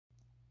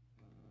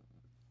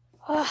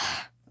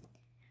Ugh.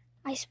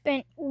 I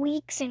spent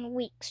weeks and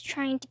weeks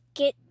trying to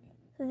get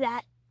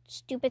that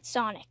stupid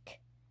Sonic.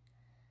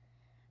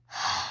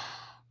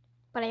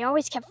 But I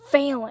always kept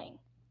failing.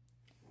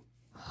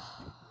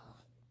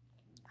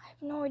 I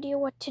have no idea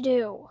what to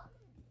do.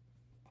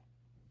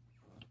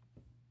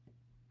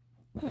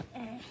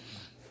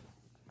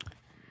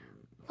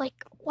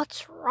 Like,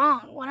 what's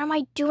wrong? What am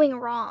I doing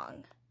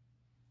wrong?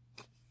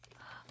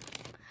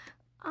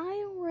 I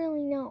don't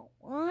really know.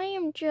 I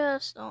am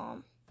just, I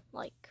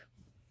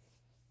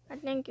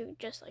think you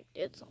just,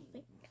 did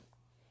something.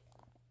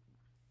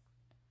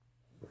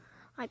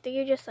 I think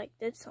you just,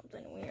 did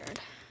something weird.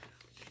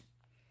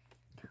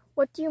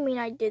 What do you mean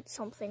I did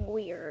something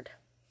weird?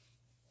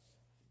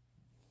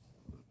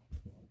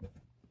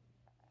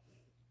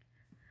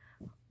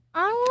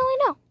 I don't really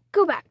know.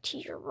 Go back to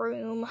your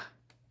room.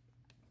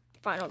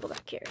 Fine, I'll go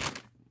back here.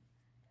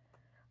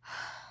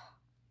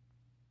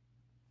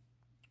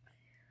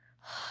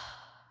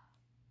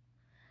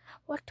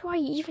 What do I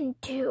even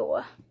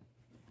do?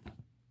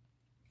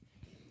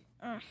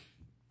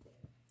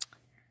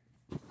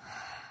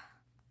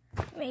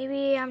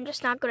 Maybe I'm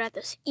just not good at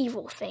this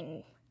evil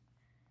thing.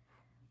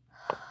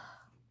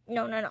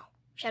 No.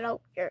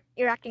 Shadow,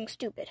 you're acting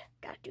stupid.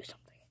 Gotta do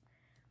something.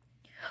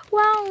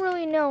 Well, I don't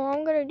really know. All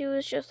I'm gonna do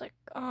is just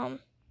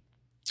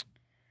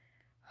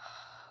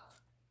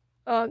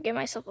get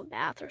myself a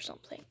bath or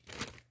something.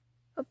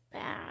 A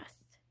bath.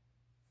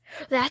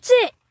 That's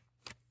it!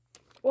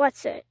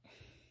 What's it?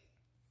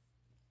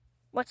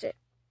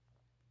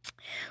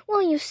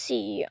 Well, you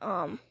see,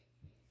 I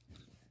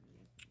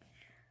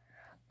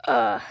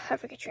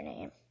forget your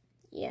name.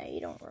 Yeah,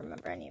 you don't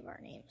remember any of our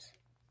names.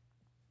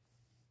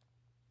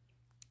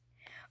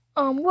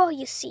 Well,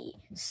 you see,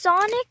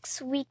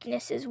 Sonic's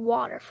weakness is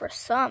water for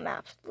some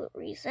absolute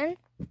reason.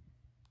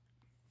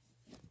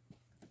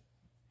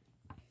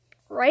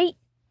 Right?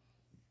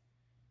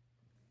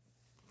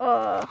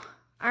 I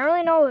don't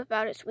really know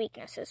about its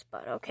weaknesses,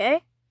 but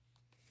okay.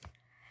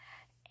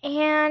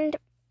 And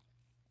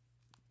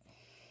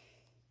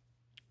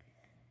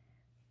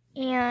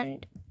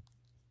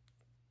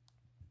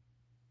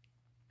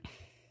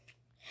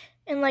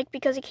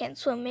because he can't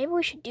swim, maybe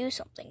we should do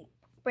something.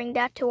 Bring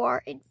that to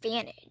our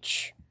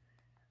advantage.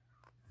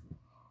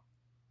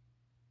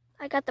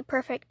 I got the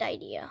perfect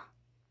idea.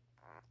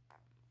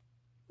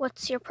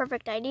 What's your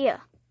perfect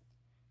idea?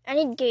 I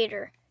need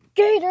Gator.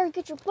 Gator,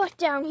 get your butt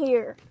down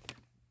here.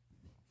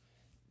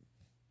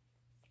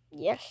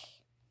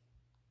 Yes.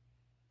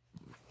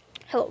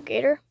 Hello,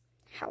 Gator.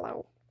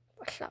 Hello.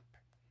 What's up?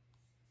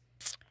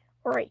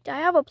 Alright, I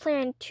have a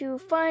plan to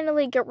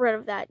finally get rid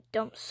of that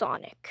dumb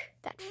Sonic.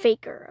 That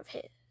faker of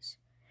his.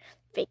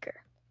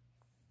 Faker.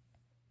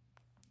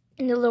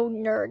 And the little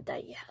nerd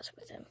that he has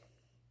with him.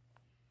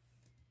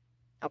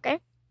 Okay,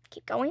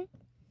 keep going.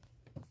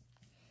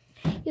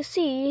 You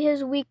see,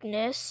 his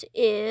weakness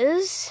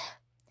is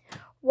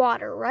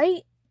water,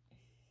 right?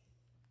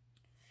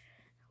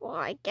 Well,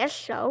 I guess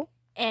so.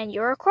 And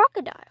you're a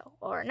crocodile,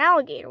 or an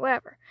alligator,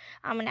 whatever.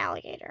 I'm an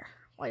alligator.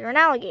 Well, you're an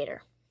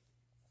alligator.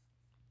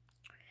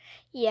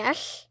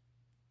 Yes.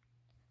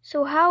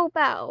 So how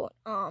about,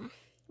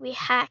 we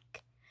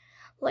hack,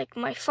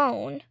 my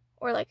phone,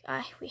 or,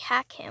 we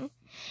hack him,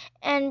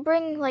 and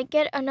bring,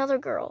 get another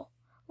girl.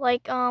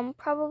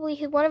 Probably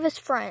one of his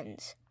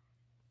friends.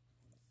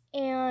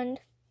 And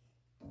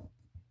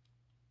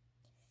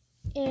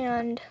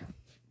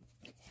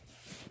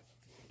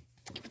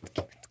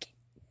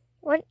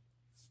what?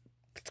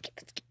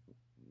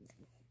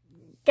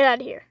 Get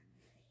out of here.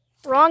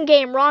 Wrong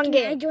game.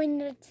 Can I join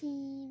the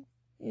team?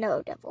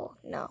 No, devil,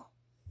 no.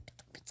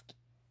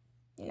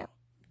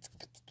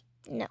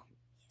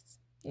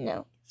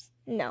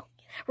 No.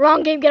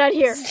 Wrong game, get out of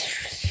here.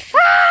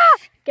 Ah!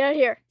 Get out of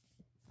here.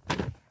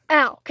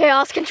 Ow,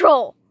 chaos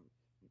control.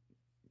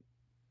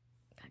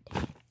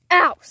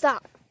 Ow,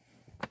 stop.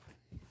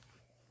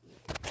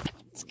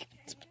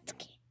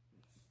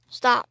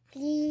 Stop.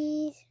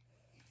 Please.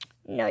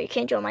 No, you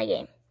can't join my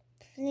game.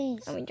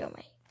 Please. I mean, join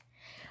my...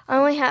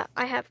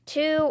 I have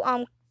two,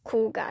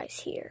 cool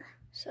guys here.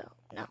 So,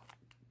 no.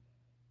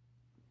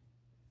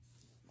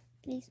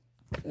 Please.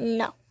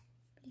 No.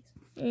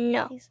 Please.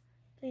 No.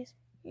 Please.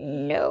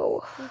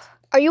 No. Please.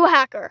 Are you a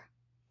hacker?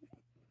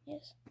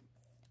 Yes.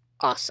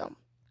 Awesome.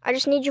 I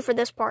just need you for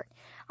this part.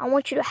 I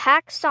want you to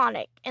hack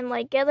Sonic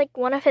and, get,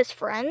 one of his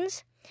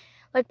friends,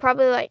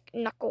 probably,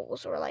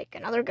 Knuckles or,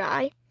 another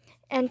guy,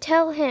 and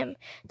tell him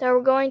that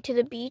we're going to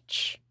the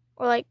beach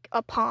or,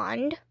 a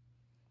pond,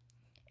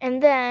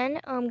 and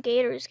then,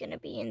 Gator's gonna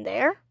be in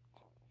there,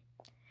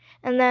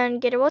 and then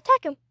Gator will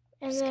attack him,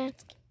 and then,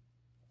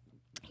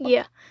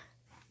 yeah.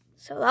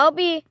 So that'll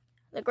be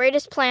the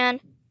greatest plan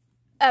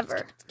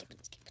ever.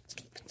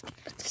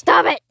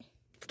 Stop it!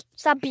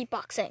 Stop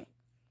beatboxing.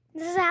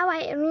 This is how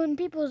I ruin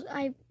people's.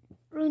 I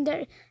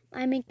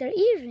make their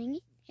earring,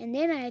 and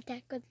then I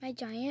attack with my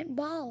giant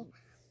ball.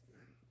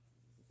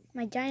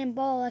 My giant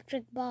ball,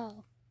 electric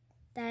ball.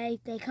 They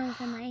come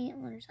from my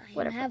antlers.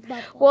 I have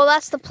bubbles. Well,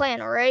 that's the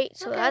plan, alright?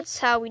 So Okay. That's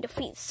how we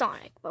defeat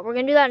Sonic. But we're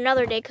going to do that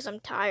another day because I'm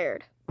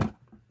tired.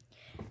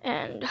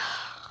 And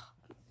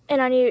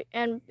you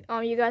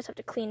guys have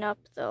to clean up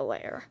the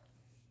lair.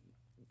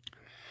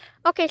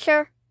 Okay,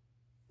 sir.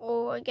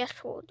 Well, I guess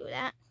we'll do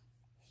that.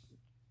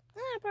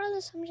 I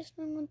promise I'm just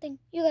doing one thing.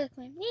 You guys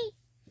claim me.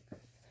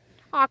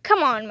 Aw,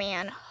 come on,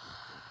 man.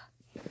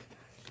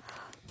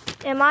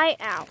 Am I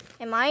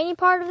any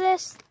part of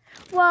this?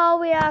 Well,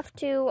 we have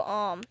to,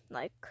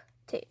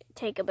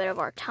 take a bit of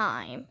our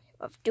time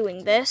of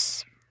doing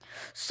this.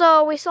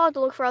 So, we still have to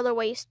look for other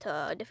ways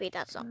to defeat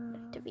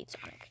Sonic.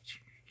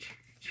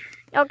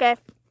 Okay.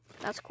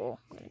 That's cool.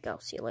 I'm gonna go.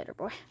 See you later,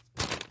 boy.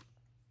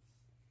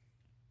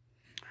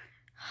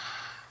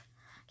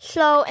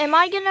 So, am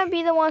I gonna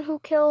be the one who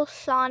kills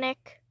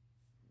Sonic?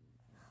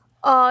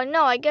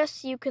 No, I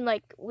guess you can,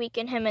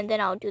 weaken him and then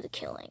I'll do the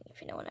killing,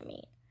 if you know what I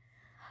mean.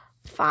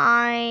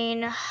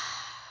 Fine.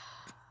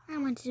 I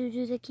want to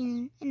do the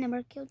killing. I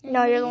never killed him.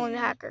 No, you're the one, the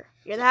hacker.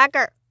 You're the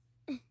hacker.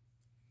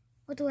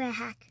 What do I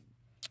hack?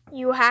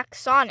 You hack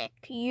Sonic.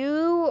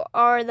 You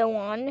are the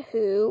one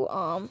who,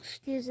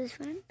 steals his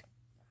friend?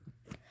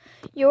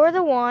 You're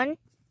the one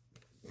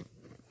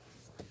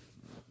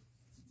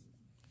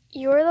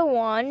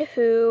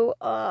who,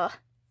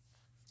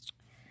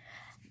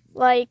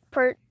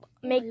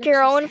 make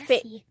your own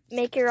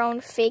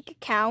fake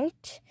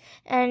account,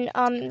 and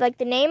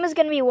the name is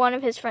gonna be one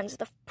of his friends.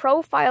 The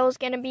profile is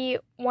gonna be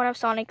one of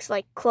Sonic's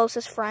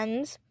closest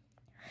friends,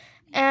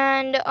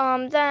 and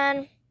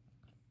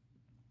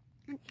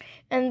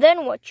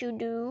then what you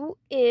do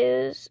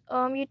is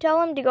you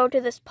tell him to go to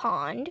this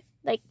pond.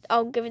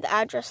 I'll give you the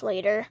address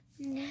later.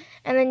 Mm-hmm.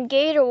 And then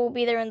Gator will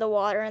be there in the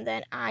water, and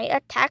then I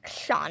attack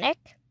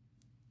Sonic,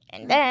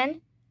 and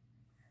then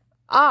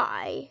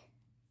I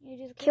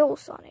kill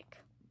Sonic.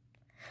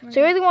 So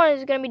you're the one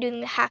who's going to be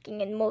doing the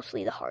hacking and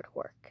mostly the hard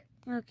work.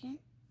 Okay.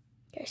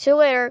 Okay, see you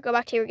later. Go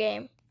back to your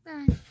game.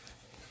 Bye.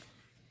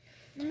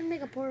 Let me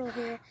make a portal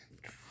here.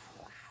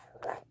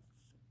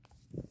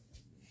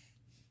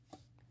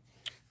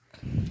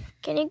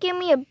 Can you give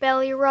me a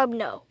belly rub?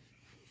 No.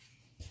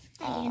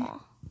 I can.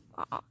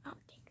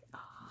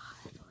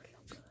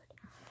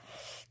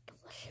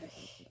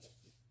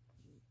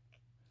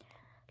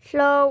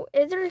 So,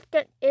 is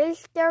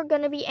there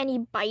gonna be any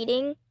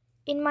biting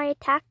in my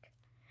attack?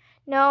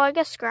 No, I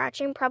guess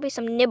scratching. Probably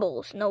some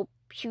nibbles. No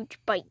huge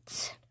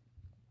bites.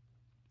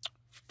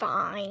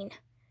 Fine.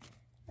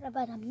 What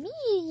about a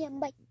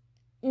medium bite?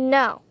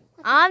 No,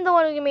 I'm the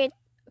one who's gonna be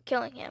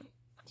killing him.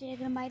 So you're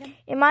gonna bite him?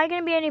 Am I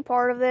gonna be any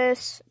part of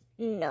this?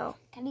 No.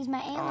 Can I use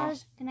my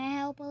antlers? Can I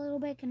help a little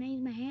bit? Can I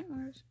use my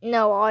antlers?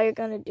 No, all you're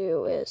gonna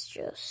do is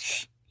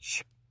just...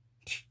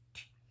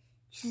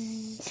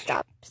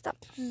 Stop.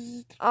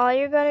 All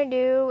you're gonna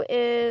do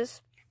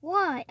is...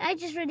 Why? I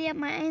just ready up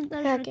my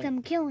antlers for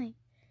them killing.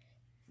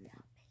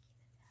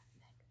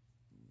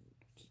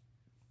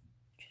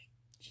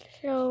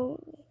 So...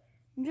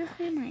 Just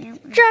clean my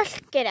antlers.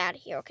 Just get out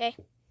of here, okay?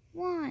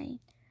 Why?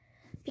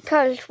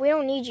 Because we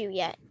don't need you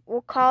yet.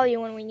 We'll call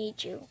you when we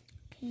need you.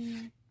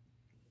 Okay.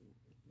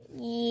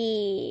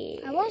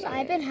 Yeah.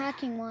 I've been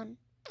hacking one.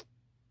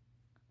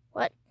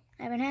 What?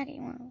 I've been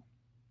hacking one.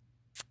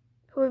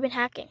 Who have been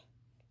hacking?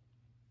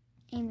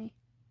 Amy.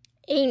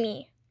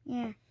 I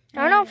Yeah.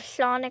 don't know if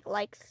Sonic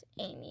likes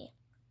Amy.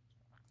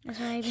 That's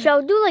what I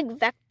So do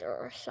Vector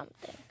or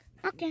something.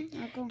 Okay,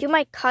 I'll go. Do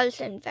my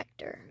cousin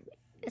Vector.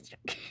 It's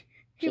okay.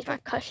 He's my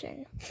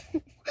cousin.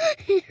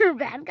 You're a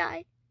bad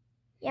guy?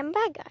 Yeah, I'm a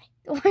bad guy.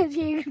 Why is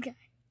he a good guy?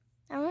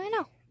 I don't really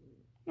know.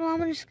 Well,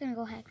 I'm just gonna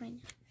go hack right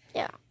now.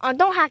 Yeah.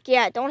 Don't hack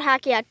yet.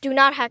 Do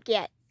not hack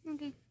yet.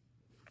 Okay.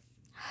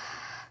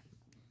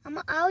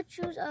 I'll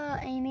choose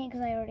Amy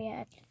because I already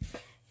hacked.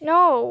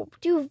 No,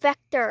 do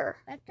Vector.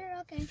 Vector,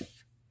 okay.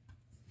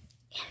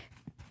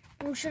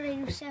 Or should I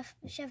do Chef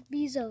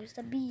Bezos,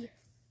 the B?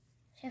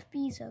 Chef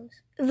Bezos.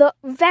 The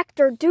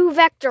Vector, do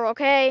Vector,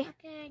 okay?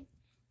 Okay.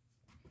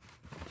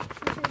 What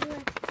should I do?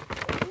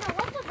 No,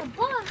 what does the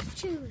boss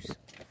choose?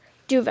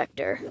 Do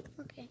Vector.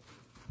 Okay.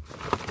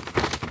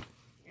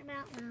 I'm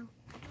out now.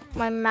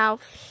 My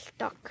mouth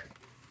stuck.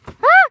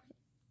 Ah!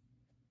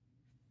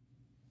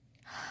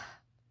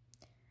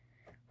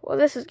 Well,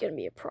 this is going to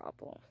be a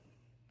problem.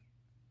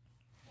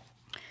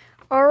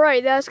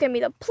 Alright, that's going to be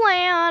the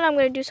plan. I'm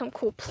going to do some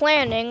cool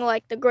planning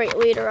like the great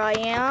leader I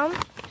am.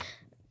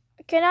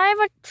 Can I have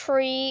a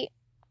tree?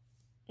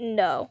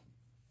 No.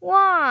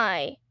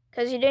 Why?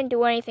 Because you didn't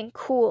do anything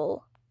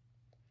cool.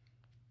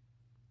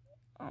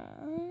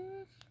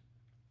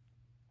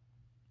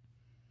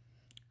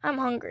 I'm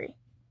hungry.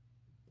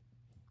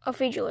 I'll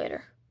feed you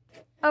later.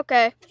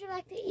 Okay. Would you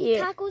like to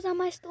eat tacos at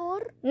my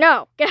store?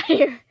 No, get out of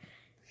here.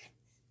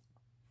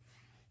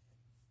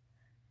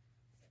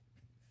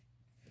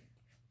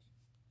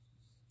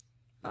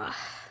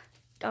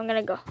 I'm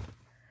gonna go.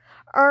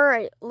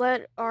 Alright,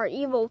 let our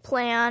evil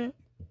plan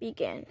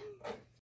begin.